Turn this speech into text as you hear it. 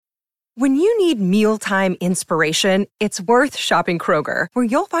When you need mealtime inspiration, it's worth shopping Kroger, where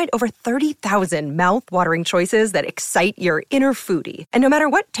you'll find over 30,000 mouth-watering choices that excite your inner foodie. And no matter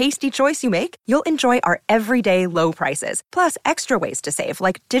what tasty choice you make, you'll enjoy our everyday low prices, plus extra ways to save,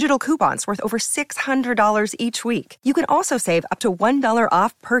 like digital coupons worth over $600 each week. You can also save up to $1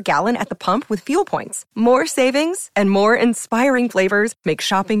 off per gallon at the pump with fuel points. More savings and more inspiring flavors make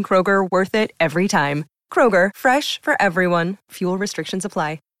shopping Kroger worth it every time. Kroger, fresh for everyone. Fuel restrictions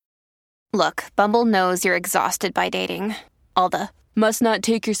apply. Look, Bumble knows you're exhausted by dating. All the, must not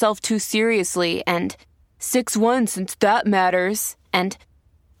take yourself too seriously, and 6'1" since that matters, and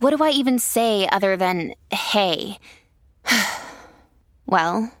what do I even say other than, hey?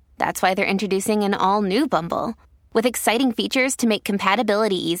 Well, that's why they're introducing an all-new Bumble, with exciting features to make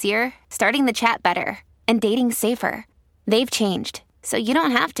compatibility easier, starting the chat better, and dating safer. They've changed, so you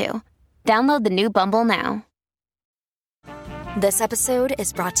don't have to. Download the new Bumble now. This episode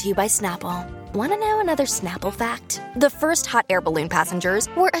is brought to you by Snapple. Want to know another Snapple fact? The first hot air balloon passengers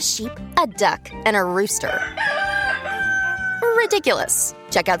were a sheep, a duck, and a rooster. Ridiculous.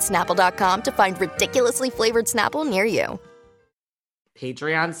 Check out Snapple.com to find ridiculously flavored Snapple near you.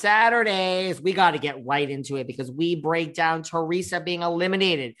 Patreon Saturdays. We got to get right into it because we break down Teresa being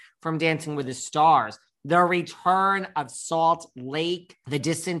eliminated from Dancing with the Stars, the return of Salt Lake, the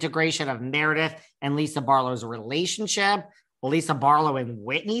disintegration of Meredith and Lisa Barlow's relationship, Lisa Barlow and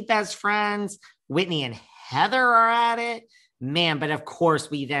Whitney best friends, Whitney and Heather are at it. Man, but of course,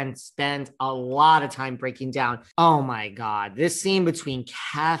 we then spend a lot of time breaking down, oh my God, this scene between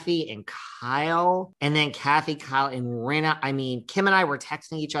Kathy and Kyle, and then Kathy, Kyle, and Rinna. I mean, Kim and I were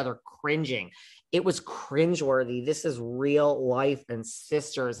texting each other cringing. It was cringeworthy. This is real life and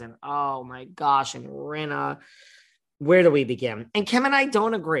sisters, and oh my gosh, and Rinna. Where do we begin? And Kim and I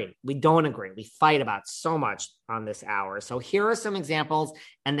don't agree. We don't agree. We fight about so much on this hour. So here are some examples,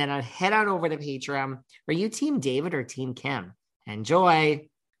 and then I'll head on over to Patreon. Are you Team David or Team Kim? Enjoy.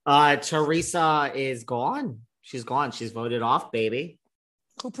 Teresa is gone. She's gone. She's voted off, baby.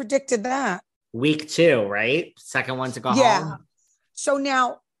 Who predicted that? Week 2, right? Second one to go home. So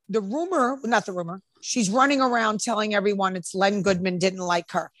now not the rumor, she's running around telling everyone it's Len Goodman didn't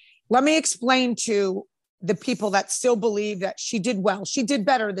like her. Let me explain to the people that still believe that she did well. She did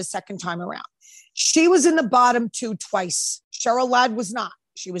better the second time around. She was in the bottom 2 twice. Cheryl Ladd was not.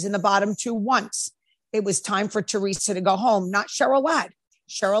 She was in the bottom 2 once. It was time for Teresa to go home, not Cheryl Ladd.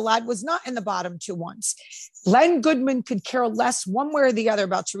 Cheryl Ladd was not in the bottom 2 once. Len Goodman could care less one way or the other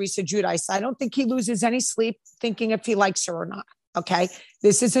about Teresa Giudice. I don't think he loses any sleep thinking if he likes her or not. Okay.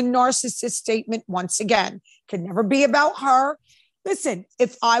 This is a narcissist statement once again. Can never be about her. Listen,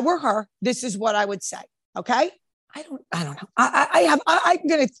 if I were her, this is what I would say. Okay. I don't know. I'm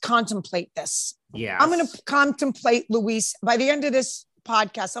going to contemplate this. Yeah. I'm going to contemplate, Luis. By the end of this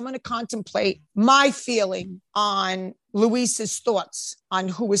podcast, I'm going to contemplate my feeling on Luis's thoughts on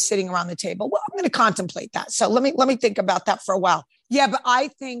who was sitting around the table. Well, I'm going to contemplate that. So let me think about that for a while. Yeah. But I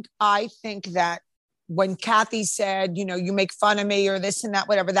think that when Kathy said, you make fun of me or this and that,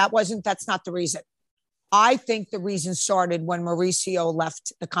 whatever, that's not the reason. I think the reason started when Mauricio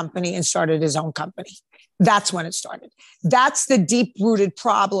left the company and started his own company. That's when it started. That's the deep-rooted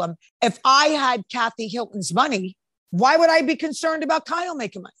problem. If I had Kathy Hilton's money, why would I be concerned about Kyle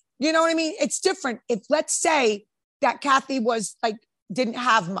making money? You know what I mean? It's different. If let's say that Kathy was didn't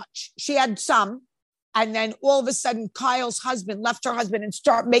have much. She had some. And then all of a sudden, Kyle's husband left her husband and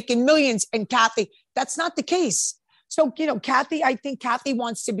start making millions. And Kathy, that's not the case. So, Kathy, I think Kathy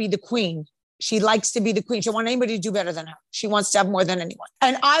wants to be the queen. She likes to be the queen. She doesn't want anybody to do better than her. She wants to have more than anyone.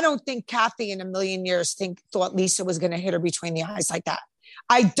 And I don't think Kathy in a million years thought Lisa was going to hit her between the eyes like that.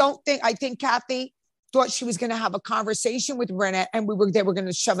 I think Kathy thought she was going to have a conversation with Rinna and they were going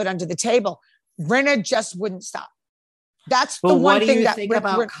to shove it under the table. Rinna just wouldn't stop. That's the one thing that... What do you think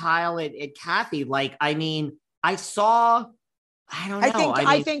about Kyle and Kathy? I saw... I don't know.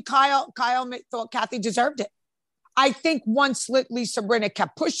 I think Kyle thought Kathy deserved it. I think once Lisa Rinna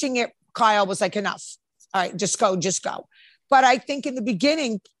kept pushing it, Kyle was like, enough. All right, just go. But I think in the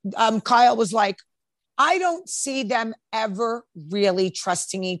beginning, Kyle was like, I don't see them ever really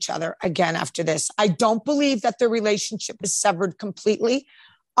trusting each other again after this. I don't believe that their relationship is severed completely.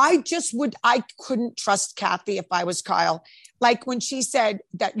 I couldn't trust Kathy if I was Kyle. Like when she said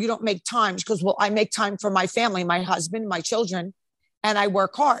that you don't make time, she goes, well, I make time for my family, my husband, my children, and I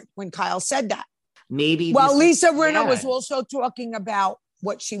work hard. When Kyle said that. Maybe. Well, Lisa Rinna was also talking about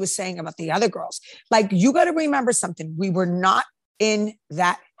what she was saying about the other girls. You got to remember something. We were not in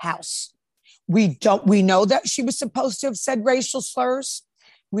that house. We know that she was supposed to have said racial slurs.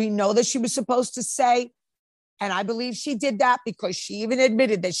 We know that she was supposed to say And I believe she did that because she even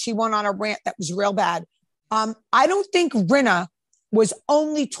admitted that she went on a rant that was real bad. I don't think Rinna was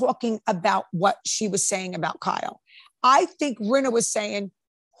only talking about what she was saying about Kyle. I think Rinna was saying,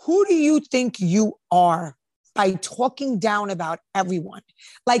 who do you think you are by talking down about everyone?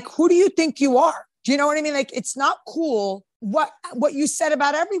 Like, who do you think you are? Do you know what I mean? Like, it's not cool what you said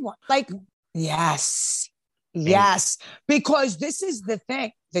about everyone. Like, yes, because this is the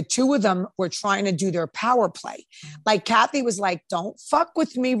thing. The two of them were trying to do their power play. Like, Kathy was like, don't fuck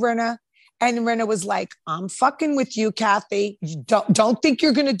with me, Rinna. And Rinna was like, I'm fucking with you, Kathy. You don't think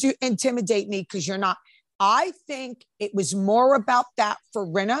you're going to intimidate me because you're not. I think it was more about that for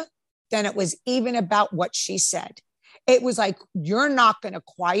Rinna than it was even about what she said. It was like, you're not going to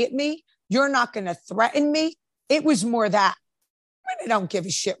quiet me. You're not going to threaten me. It was more that. Rinna don't give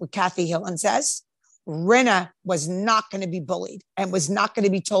a shit what Kathy Hillen says. Rinna was not going to be bullied and was not going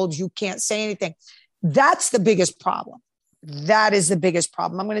to be told you can't say anything. That's the biggest problem. That is the biggest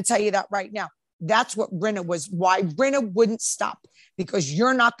problem. I'm going to tell you that right now. That's what Rinna was, why Rinna wouldn't stop, because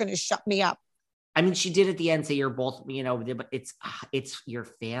you're not going to shut me up. I mean, she did at the end say you're both, but it's your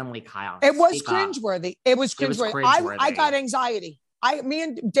family, Kyle. It was cringeworthy. It was cringeworthy. I got anxiety. Me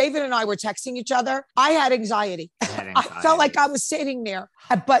and David and I were texting each other. I had anxiety. I felt like I was sitting there.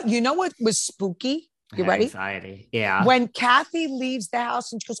 But you know what was spooky? You ready? Anxiety. Yeah. When Kathy leaves the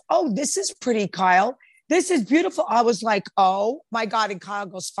house and she goes, oh, this is pretty, Kyle. This is beautiful. I was like, oh my God. And Kyle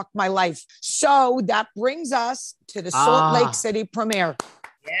goes, fuck my life. So that brings us to the Salt Lake City premiere.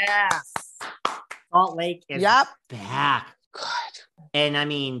 Yes. Salt Lake is back. Good. And I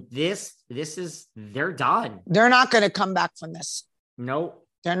mean, this is, they're done. They're not going to come back from this. Nope.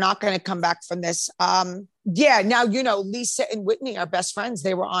 They're not going to come back from this. Now, Lisa and Whitney are best friends.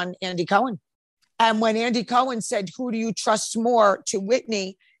 They were on Andy Cohen. And when Andy Cohen said, who do you trust more, to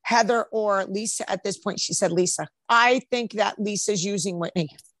Whitney, Heather, or Lisa at this point, she said Lisa. I think that Lisa's using Whitney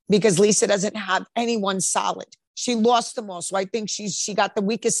because Lisa doesn't have anyone solid. She lost them all. So I think she got the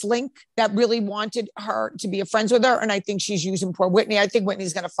weakest link that really wanted her to be friends with her. And I think she's using poor Whitney. I think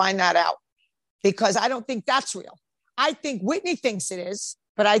Whitney's going to find that out because I don't think that's real. I think Whitney thinks it is,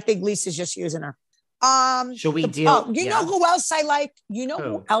 but I think Lisa's just using her. Should we do? know who else I like? You know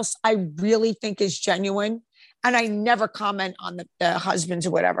who else I really think is genuine? And I never comment on the husbands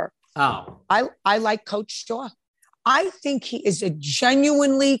or whatever. Oh, I like Coach Shaw. I think he is a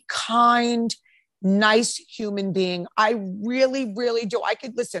genuinely kind, nice human being. I really, really do. I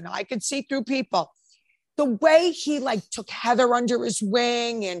could see through people. The way he like took Heather under his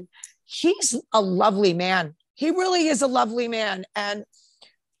wing, and he's a lovely man. He really is a lovely man. And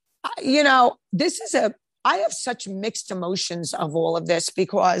I have such mixed emotions of all of this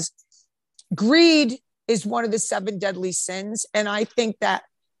because greed is one of the 7 deadly sins. And I think that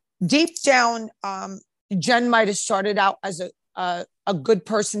deep down, Jen might have started out as a good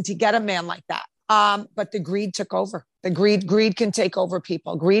person to get a man like that. But the greed took over. The greed can take over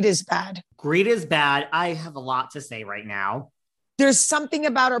people. Greed is bad. Greed is bad. I have a lot to say right now. There's something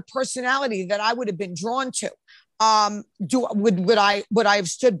about her personality that I would have been drawn to. Would I have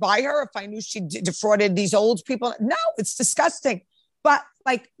stood by her if I knew she defrauded these old people? No, it's disgusting. But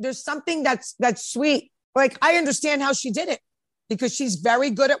like, there's something that's sweet. Like, I understand how she did it because she's very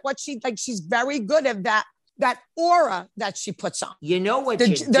good at what she's very good at that aura that she puts on. You know what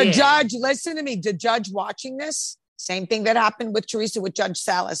the judge, listen to me, the judge watching this, same thing that happened with Teresa, with Judge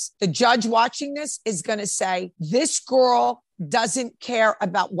Salas. The judge watching this is going to say, this girl doesn't care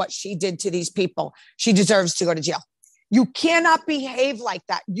about what she did to these people. She deserves to go to jail. You cannot behave like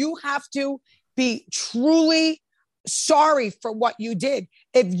that. You have to be truly sorry for what you did.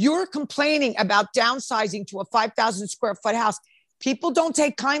 If you're complaining about downsizing to a 5,000 square foot house, people don't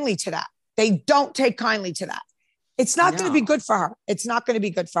take kindly to that. They don't take kindly to that. It's not going to be good for her. It's not going to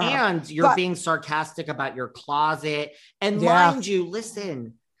be good for her. And you're being sarcastic about your closet. And mind you,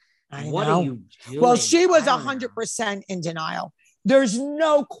 listen, what are you doing? Well, she was 100% in denial. There's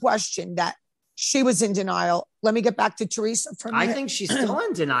no question that she was in denial. Let me get back to Teresa for a minute. I think she's still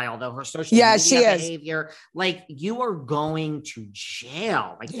in denial, though. Her social media behavior, like, you are going to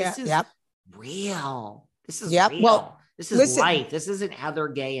jail. Like, this is real. This is real. Well, this is life. This isn't Heather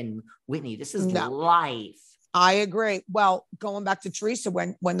Gay and Whitney. This is life. I agree. Well, going back to Teresa,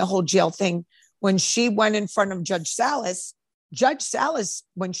 when the whole jail thing, when she went in front of Judge Salas,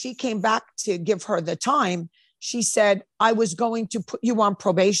 when she came back to give her the time, she said, I was going to put you on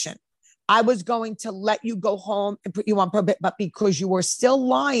probation. I was going to let you go home and put you on probation, but because you were still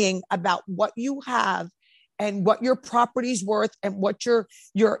lying about what you have and what your property's worth and what your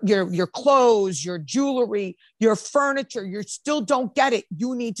clothes, your jewelry, your furniture, you still don't get it.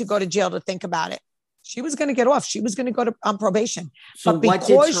 You need to go to jail to think about it. She was going to get off. She was going to go to on probation. So but what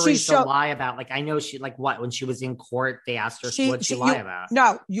did because Teresa lie about? Like, I know she, like what, when she was in court, they asked her, what'd she lie about?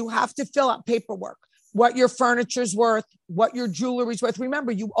 No, you have to fill out paperwork. What your furniture's worth, what your jewelry's worth.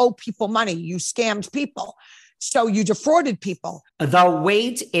 Remember, you owe people money. You scammed people. So you defrauded people. The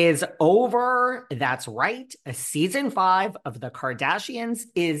wait is over. That's right. Season 5 of The Kardashians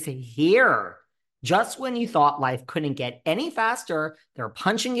is here. Just when you thought life couldn't get any faster, they're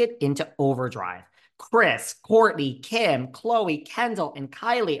punching it into overdrive. Kris, Kourtney, Kim, Khloe, Kendall, and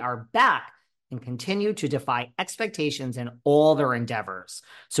Kylie are back and continue to defy expectations in all their endeavors.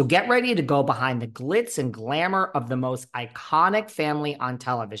 So get ready to go behind the glitz and glamour of the most iconic family on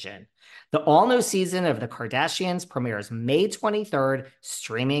television. The all-new season of The Kardashians premieres May 23rd,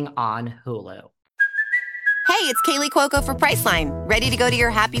 streaming on Hulu. Hey, it's Kaylee Cuoco for Priceline. Ready to go to your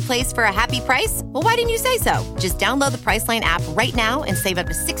happy place for a happy price? Well, why didn't you say so? Just download the Priceline app right now and save up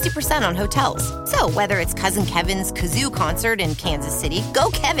to 60% on hotels. So whether it's Cousin Kevin's Kazoo Concert in Kansas City,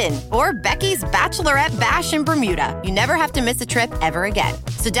 go Kevin, or Becky's Bachelorette Bash in Bermuda, you never have to miss a trip ever again.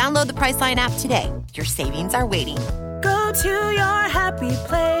 So download the Priceline app today. Your savings are waiting. Go to your happy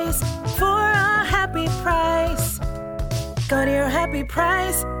place for a happy price. Go to your happy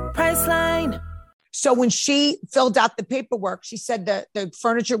price, Priceline. So when she filled out the paperwork, she said that the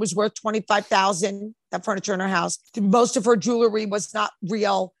furniture was worth $25,000, that furniture in her house. Most of her jewelry was not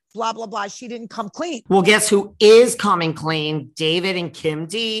real, blah, blah, blah. She didn't come clean. Well, guess who is coming clean? David and Kim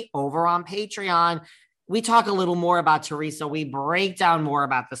D over on Patreon. We talk a little more about Teresa. We break down more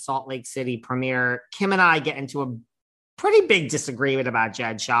about the Salt Lake City premiere. Kim and I get into a pretty big disagreement about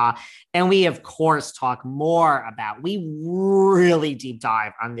Jed Shaw. And we, of course, talk more about, we really deep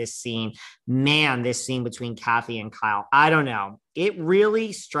dive on this scene. Man, this scene between Kathy and Kyle, I don't know. It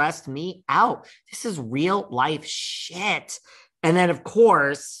really stressed me out. This is real life shit. And then, of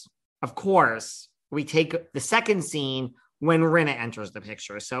course, we take the second scene when Rinna enters the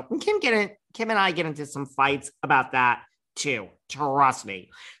picture. So Kim and I get into some fights about that too. Trust me.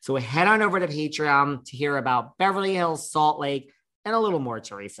 So head on over to Patreon to hear about Beverly Hills, Salt Lake, and a little more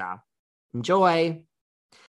Teresa. Enjoy.